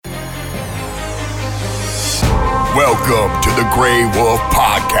Welcome to the Grey Wolf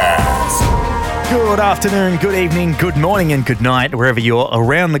Podcast. Good afternoon, good evening, good morning and good night, wherever you're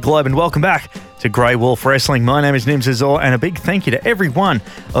around the globe, and welcome back to Grey Wolf Wrestling. My name is Nims Azor, and a big thank you to every one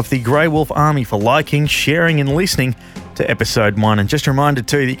of the Grey Wolf Army for liking, sharing and listening to episode 1. And just a reminder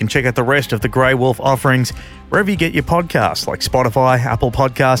too that you can check out the rest of the Grey Wolf offerings wherever you get your podcasts, like Spotify, Apple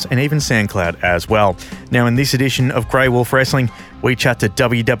Podcasts and even SoundCloud as well. Now in this edition of Grey Wolf Wrestling, we chat to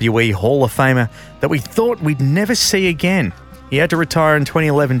WWE Hall of Famer that we thought we'd never see again. He had to retire in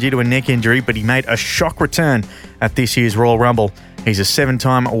 2011 due to a neck injury, but he made a shock return at this year's Royal Rumble. He's a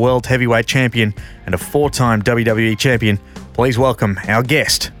 7-time World Heavyweight Champion and a 4-time WWE Champion. Please welcome our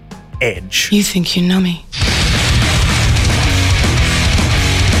guest, Edge. You think you know me?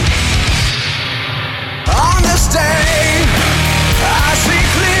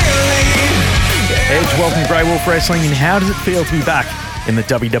 Edge, welcome to Grey Wolf Wrestling, and how does it feel to be back in the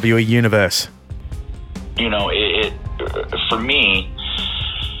WWE Universe? You know, for me,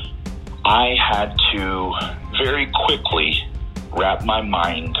 I had to very quickly wrap my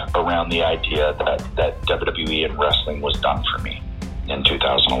mind around the idea that WWE and wrestling was done for me in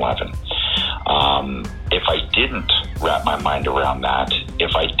 2011. If I didn't wrap my mind around that,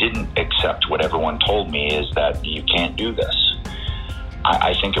 if I didn't accept what everyone told me is that you can't do this,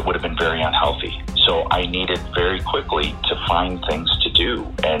 I think it would have been very unhealthy. So I needed very quickly to find things to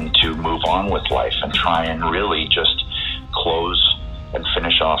do and to move on with life and try and really just close and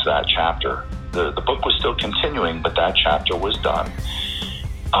finish off that chapter. The book was still continuing, but that chapter was done.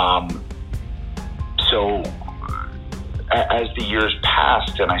 So as the years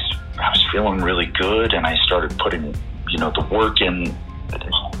passed and I was feeling really good and I started putting, the work in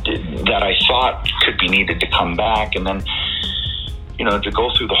that I thought could be needed to come back, and then to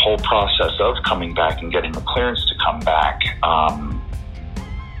go through the whole process of coming back and getting the clearance to come back,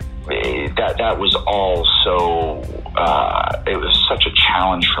 that was all so, it was such a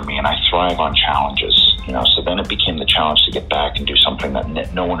challenge for me, and I thrive on challenges, so then it became the challenge to get back and do something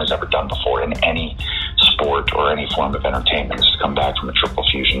that no one has ever done before in any sport or any form of entertainment, is to come back from a triple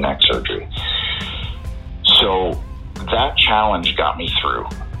fusion neck surgery. So that challenge got me through.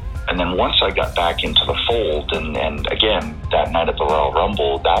 And then once I got back into the fold, and again, that night at the Royal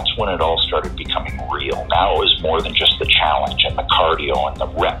Rumble, that's when it all started becoming real. Now it was more than just the challenge and the cardio and the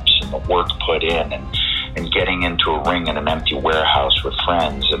reps and the work put in and getting into a ring in an empty warehouse with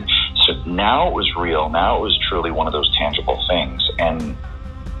friends. And so now it was real. Now it was truly one of those tangible things. And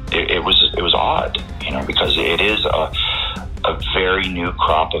it was odd, because it is a very new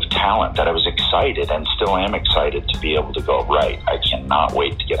crop of talent that I was excited and still am excited to be able to go, right, I cannot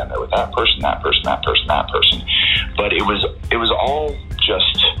wait to get in there with that person, that person, that person, that person. But it was all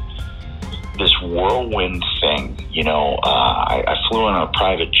just this whirlwind thing, I flew in a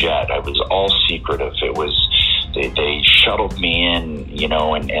private jet. I was all secretive. It was, they shuttled me in,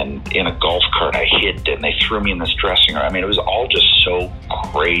 and in a golf cart I hid, and they threw me in this dressing room. I mean, it was all just so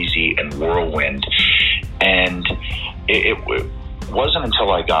crazy and whirlwind. And it wasn't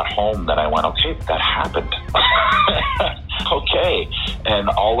until I got home that I went, okay, that happened. Okay. And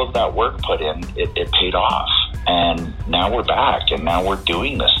all of that work put in, it paid off. And now we're back, and now we're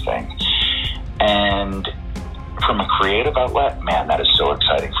doing this thing. And from a creative outlet, man, that is so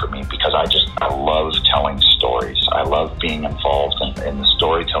exciting for me, because I love telling stories. I love being involved in the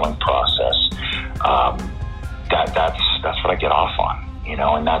storytelling process. That's what I get off on,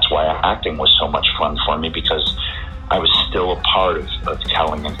 and that's why acting was so much fun for me, because I was still a part of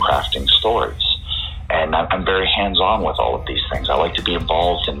telling and crafting stories. And I'm very hands-on with all of these things. I like to be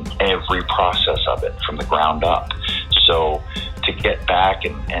involved in every process of it from the ground up. So to get back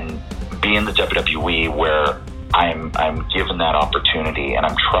and be in the WWE, where I'm given that opportunity and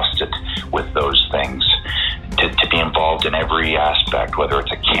I'm trusted with those things, to be involved in every aspect, whether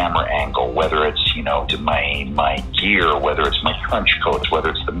it's a camera angle, whether it's, to my gear, whether it's my trench coats, whether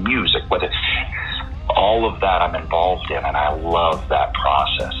it's the music, whether all of that I'm involved in, and I love that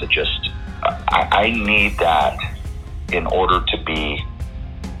process. It just, I need that in order to be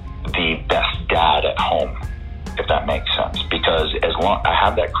the best dad at home, if that makes sense. Because as long I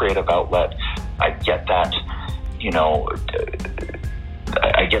have that creative outlet, I get that,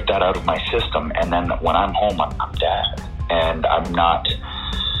 I get that out of my system, and then when I'm home, I'm dad, and I'm not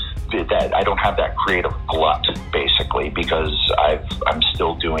that. I don't have that creative glut, basically, because I'm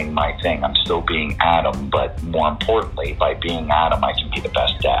still doing my thing. I'm still being Adam, but more importantly, by being Adam, I can be the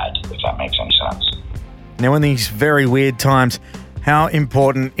best dad, if that makes any sense. Now, in these very weird times, how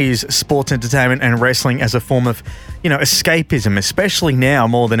important is sports entertainment and wrestling as a form of, escapism, especially now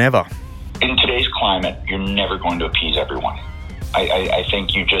more than ever? In today's climate, you're never going to appease everyone. I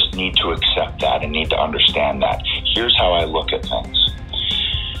think you just need to accept that and need to understand that. Here's how I look at things.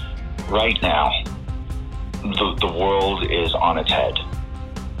 Right now, the world is on its head.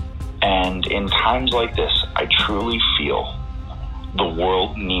 And in times like this, I truly feel the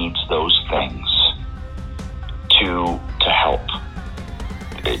world needs those things to help.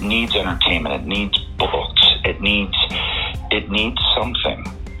 It needs entertainment. It needs books. It needs something.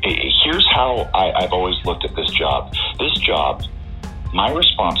 Here's how I've always looked at this job. This job, my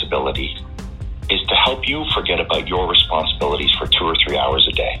responsibility is to help you forget about your responsibilities for 2 or 3 hours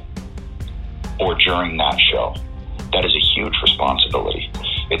a day or during that show. That is a huge responsibility.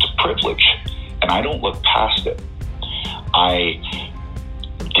 It's a privilege, and I don't look past it. I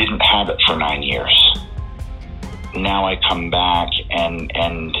didn't have it for 9 years. Now I come back, and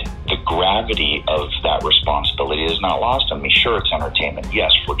the gravity of that responsibility is not lost on me. Sure, it's entertainment.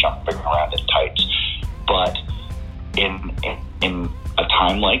 Yes, we're jumping around in tights. But in a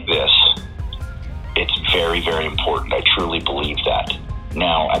time like this, it's very, very important. I truly believe that.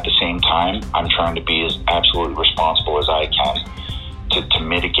 Now, at the same time, I'm trying to be as absolutely responsible as I can to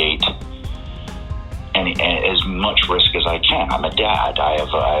mitigate as much risk as I can. I'm a dad. I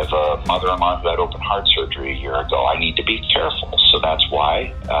have a mother-in-law who had open heart surgery a year ago. I need to be careful. So that's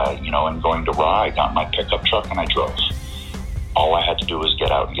why, in going to Raw, I got my pickup truck and I drove. All I had to do was get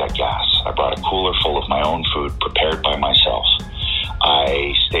out and get gas. I brought a cooler full of my own food prepared by myself.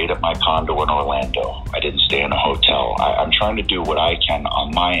 I stayed at my condo in Orlando. I didn't stay in a hotel. I'm trying to do what I can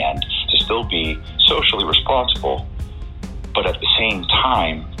on my end to still be socially responsible, but at the same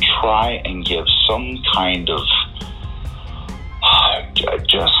time, try and give some kind of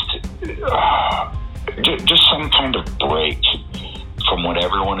just some kind of break from what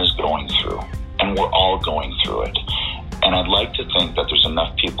everyone is going through, and we're all going through it. And I'd like to think that there's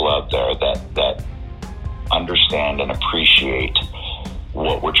enough people out there that understand and appreciate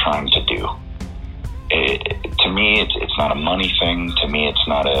what we're trying to do. To me, it's not a money thing. To me,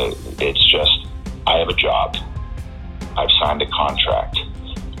 it's just, I have a job. I've signed a contract.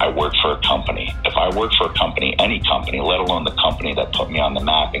 I work for a company. If I work for a company, any company, let alone the company that put me on the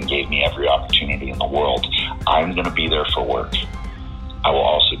map and gave me every opportunity in the world, I'm going to be there for work. I will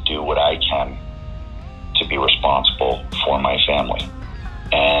also do what I can to be responsible for my family.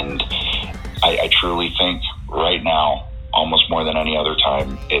 And I truly think right now, almost more than any other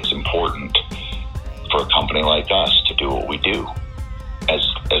time, it's important for a company like us to do what we do.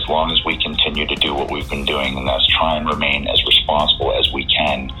 As long as we continue to do what we've been doing, and that's try and remain as responsible as we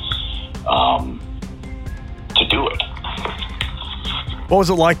can to do it. What was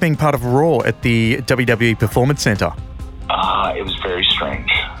it like being part of Raw at the WWE Performance Center? It was very strange.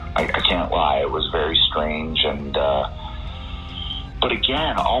 I can't lie. It was very strange, and but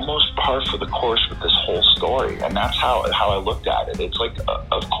again, almost par for the course with this whole story, and that's how I looked at it. It's like,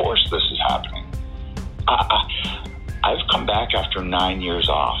 of course this is happening. I've come back after 9 years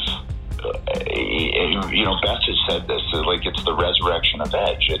off. Beth has said this, like it's the resurrection of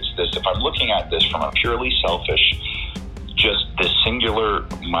Edge. It's this, if I'm looking at this from a purely selfish, just this singular,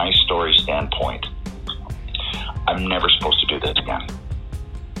 my story standpoint, I'm never supposed to do this again.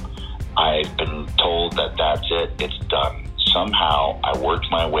 I've been told that that's it, it's done. Somehow I worked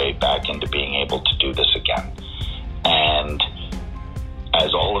my way back into being able to do this again. And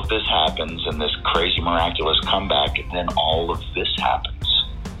as all of this happens and this crazy miraculous comeback, then all of this happens.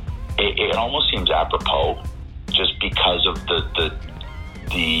 It almost seems apropos just because of the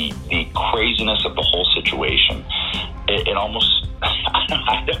craziness of the whole situation. It almost,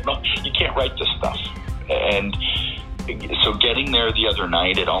 I don't know, you can't write this stuff. And so getting there the other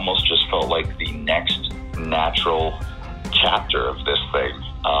night, it almost just felt like the next natural chapter of this thing,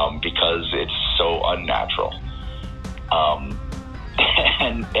 because it's so unnatural.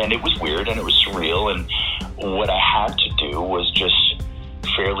 And it was weird and it was surreal, and what I had to do was just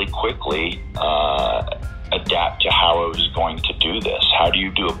fairly quickly adapt to how I was going to do this. How do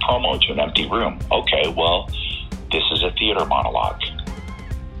you do a promo to an empty room? Okay, well, this is a theater monologue.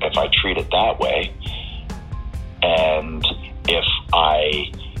 If I treat it that way, and if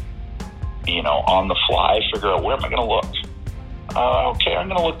I, on the fly, figure out where am I going to look? Okay, I'm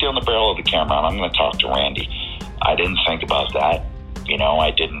going to look down the barrel of the camera and I'm going to talk to Randy. I didn't think about that.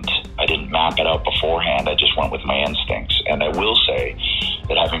 I didn't map it out beforehand. I just went with my instincts. And I will say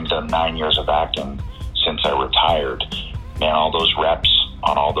that having done 9 years of acting since I retired, man, all those reps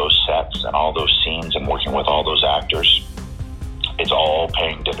on all those sets and all those scenes and working with all those actors, it's all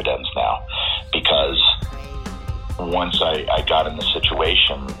paying dividends now. Because once I got in the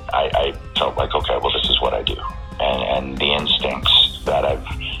situation, I felt like, okay, well, this is what I do. And the instincts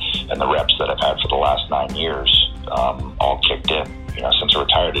and the reps that I've had for the last 9 years all kicked in. Since I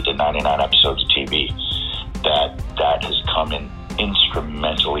retired, I did 99 episodes of TV. That has come in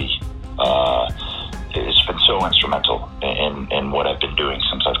instrumentally. It's been so instrumental in what I've been doing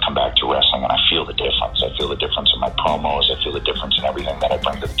since I've come back to wrestling, and I feel the difference. I feel the difference in my promos. I feel the difference in everything that I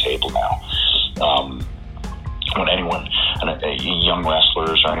bring to the table now. When anyone, young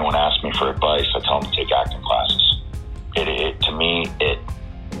wrestlers or anyone asks me for advice, I tell them to take acting classes. To me, it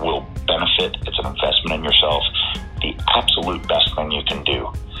will benefit. It's an investment in yourself. The absolute best thing you can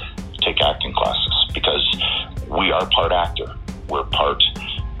do, take acting classes, because we are part actor. We're part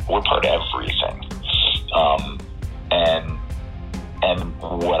everything. And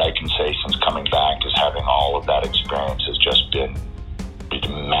what I can say since coming back is having all of that experience has just been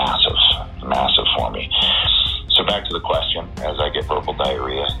massive for me. So back to the question, as I get verbal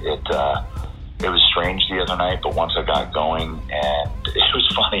diarrhea, it was strange the other night, but once I got going, and it was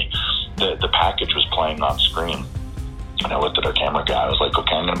funny, the package was playing on screen, and I looked at our camera guy. I was like,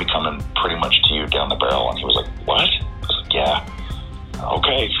 okay, I'm going to be coming pretty much to you down the barrel. And he was like, what? I was like, yeah.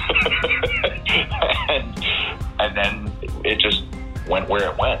 Okay. and then it just went where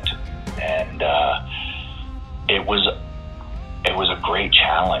it went. And it was a great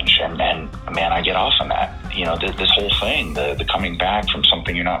challenge. And man, I get off on that. This whole thing, the coming back from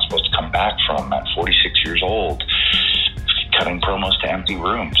something you're not supposed to come back from at 46 years old, cutting promos to empty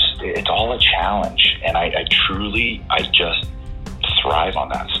rooms. It's all a challenge. And I just thrive on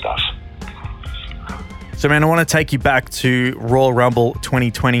that stuff. So, man, I want to take you back to Royal Rumble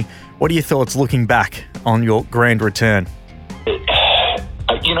 2020. What are your thoughts looking back on your grand return?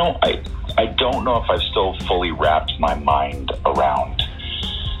 I don't know if I've still fully wrapped my mind around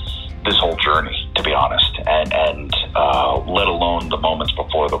this whole journey, to be honest, and let alone the moments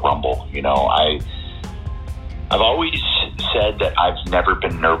before the Rumble. I've always said that I've never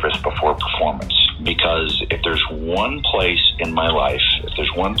been nervous before performance, because if there's one place in my life, if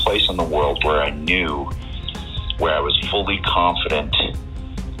there's one place in the world where I knew, where I was fully confident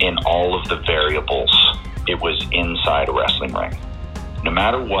in all of the variables, it was inside a wrestling ring. No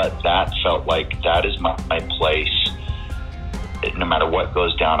matter what, that felt like that is my place. No matter what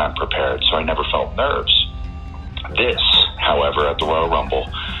goes down, I'm prepared. So I never felt nerves. This, however, at the Royal Rumble,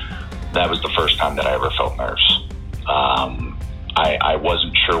 that was the first time that I ever felt nerves. I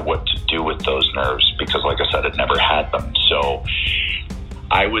wasn't sure what to do with those nerves because, like I said, I'd never had them. So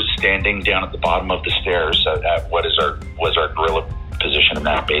I was standing down at the bottom of the stairs at what was our gorilla position in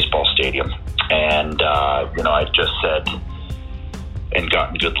that baseball stadium. And, I just said, and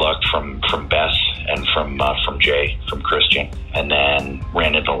gotten good luck from Beth and from Jay, from Christian, and then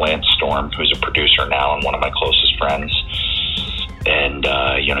ran into Lance Storm, who's a producer now and one of my closest friends. And,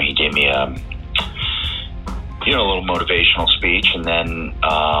 he gave me a little motivational speech, and then,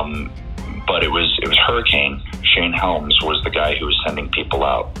 but it was Hurricane. Shane Helms was the guy who was sending people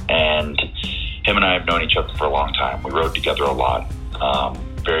out, and him and I have known each other for a long time. We rode together a lot,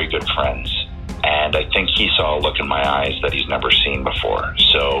 very good friends. And I think he saw a look in my eyes that he's never seen before.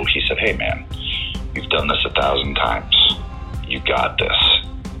 So he said, hey man, you've done this 1,000 times. You got this.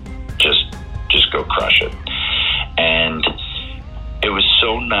 Just go crush it. And it was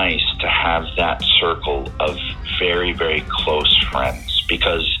so nice to have that circle of very, very close friends,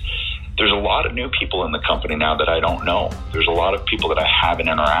 because there's a lot of new people in the company now that I don't know. There's a lot of people that I haven't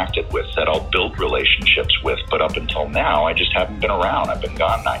interacted with that I'll build relationships with, but up until now, I just haven't been around. I've been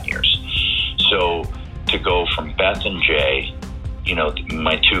gone 9 years. So to go from Beth and Jay,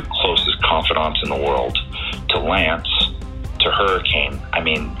 my two closest confidants in the world, to Lance, to Hurricane, I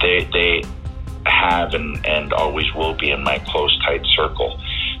mean, they have and always will be in my close, tight circle.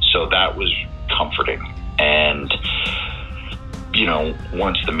 So that was comforting. And,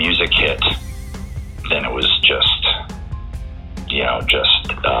 once the music hit, then it was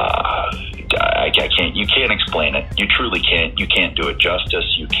you can't explain it. You truly can't. You can't do it justice.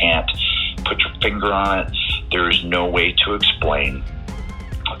 You can't put your finger on it. There is no way to explain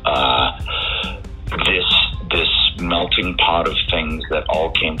this melting pot of things that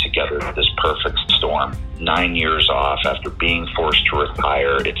all came together, this perfect storm. 9 years off after being forced to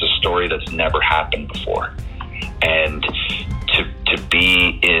retire. It's a story that's never happened before. And to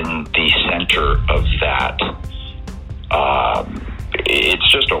be in the center of that,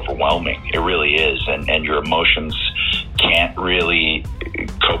 it's just overwhelming. It really is. And your emotions can't really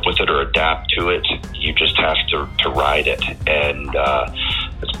cope with it or adapt to it. You just have to ride it. And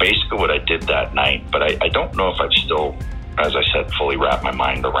that's basically what I did that night. But I don't know if I've still, as I said, fully wrapped my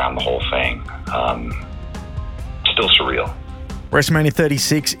mind around the whole thing. Still surreal. WrestleMania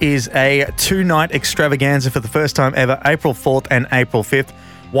 36 is a 2-night extravaganza for the first time ever, April 4th and April 5th.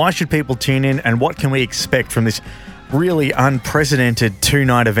 Why should people tune in, and what can we expect from this really unprecedented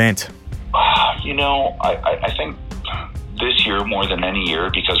 2-night event? I think this year more than any year,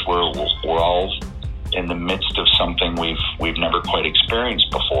 because we're all in the midst of something we've never quite experienced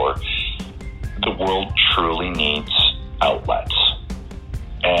before, the world truly needs outlets.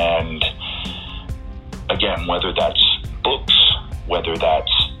 And again, whether that's books, whether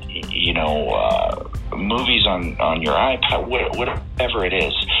that's movies on your iPad, whatever it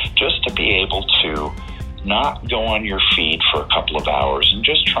is, just to be able to not go on your feed for a couple of hours and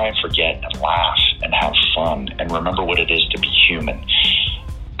just try and forget and laugh and have fun and remember what it is to be human.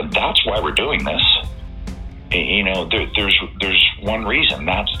 That's why we're doing this. There's one reason.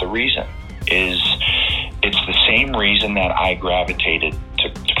 That's the reason. It's the same reason that I gravitated to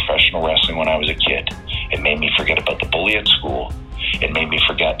professional wrestling when I was a kid. It made me forget about the bully at school. It made me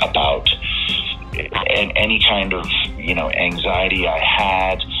forget about any kind of anxiety I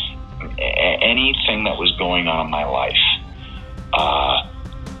had, anything that was going on in my life.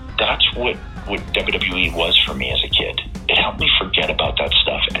 That's what WWE was for me as a kid. It helped me forget about that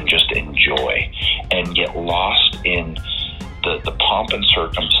stuff and just enjoy and get lost in the pomp and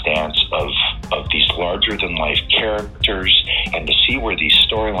circumstance of these larger than life characters, and to see where these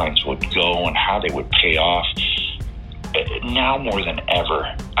storylines would go and how they would pay off. Now more than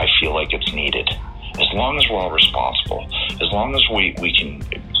ever, I feel like it's needed. As long as we're all responsible, as long as we can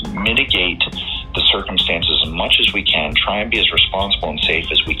mitigate the circumstances as much as we can, try and be as responsible and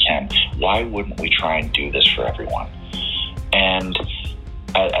safe as we can, why wouldn't we try and do this for everyone? And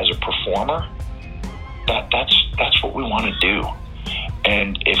as a performer, that's what we want to do.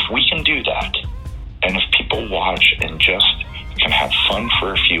 And if we can do that, and if people watch and just can have fun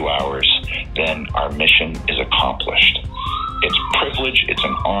for a few hours, then our mission is accomplished. It's privilege, it's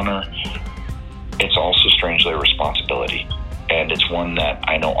an honor, it's also strangely a responsibility. And it's one that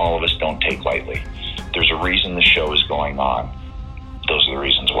I know all of us don't take lightly. There's a reason the show is going on. Those are the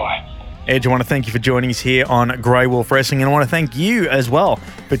reasons why. Edge, I want to thank you for joining us here on Grey Wolf Wrestling, and I want to thank you as well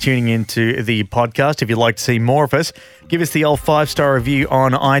for tuning into the podcast. If you'd like to see more of us, give us the old 5-star review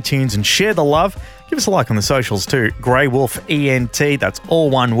on iTunes and share the love. Give us a like on the socials too. Grey Wolf ENT, that's all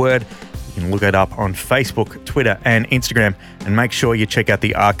one word. You can look it up on Facebook, Twitter, and Instagram, and make sure you check out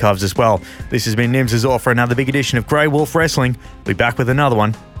the archives as well. This has been Nims Azor for another big edition of Grey Wolf Wrestling. We'll be back with another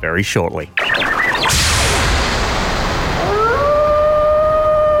one very shortly.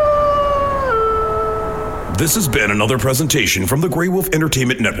 This has been another presentation from the Grey Wolf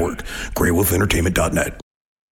Entertainment Network, greywolfentertainment.net.